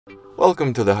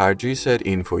Welcome to the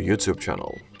HardReset.Info YouTube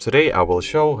channel. Today I will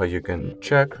show how you can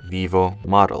check VIVO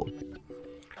model.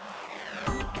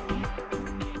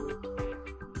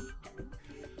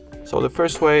 So the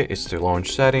first way is to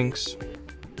launch settings,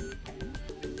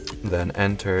 then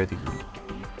enter the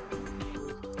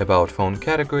About Phone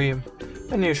category,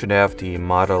 and you should have the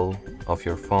model of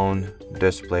your phone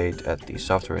displayed at the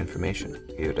software information.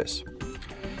 Here it is.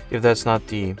 If that's not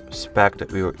the spec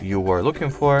that you were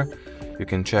looking for, you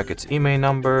can check its email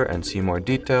number and see more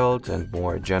detailed and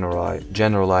more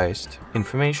generalized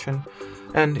information.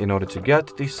 And in order to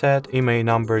get the set email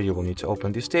number, you will need to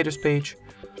open the status page.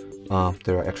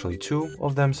 There are actually two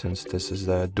of them since this is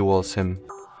the dual SIM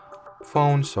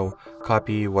phone, so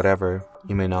copy whatever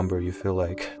email number you feel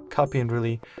like copying,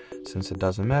 really, since it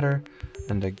doesn't matter.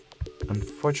 And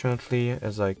unfortunately,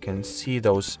 as I can see,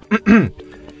 those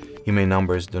email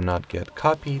numbers do not get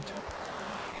copied,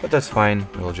 but that's fine,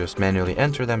 we'll just manually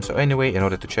enter them. So anyway, in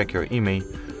order to check your email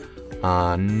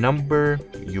number,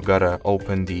 you gotta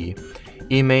open the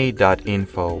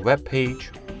email.info webpage,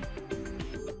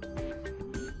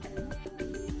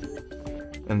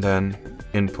 and then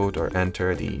input or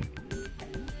enter the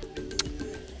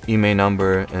email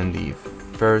number in the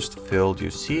first field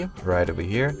you see right over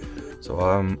here. So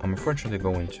I'm unfortunately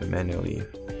going to manually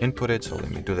input it, so let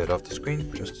me do that off the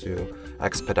screen just to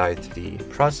expedite the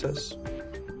process.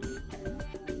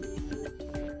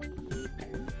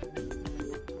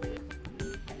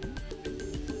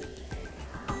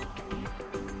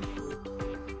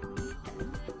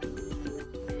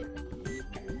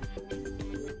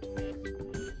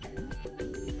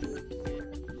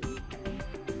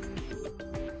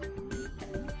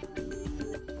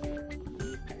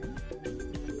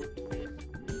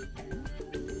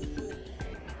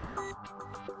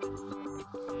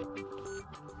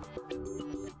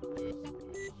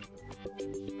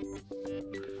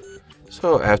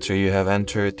 So after you have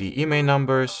entered the email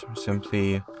numbers,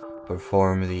 simply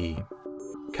perform the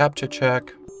CAPTCHA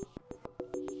check.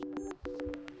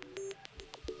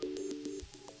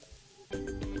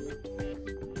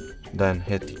 Then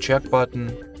hit the check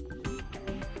button.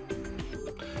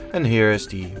 And here is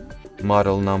the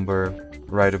model number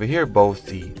right over here, both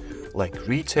the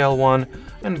retail one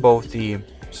and both the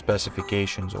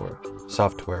specifications or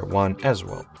software one as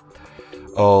well.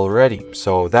 Alrighty,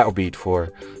 so that will be it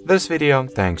for this video.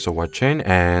 Thanks for watching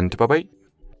and bye bye.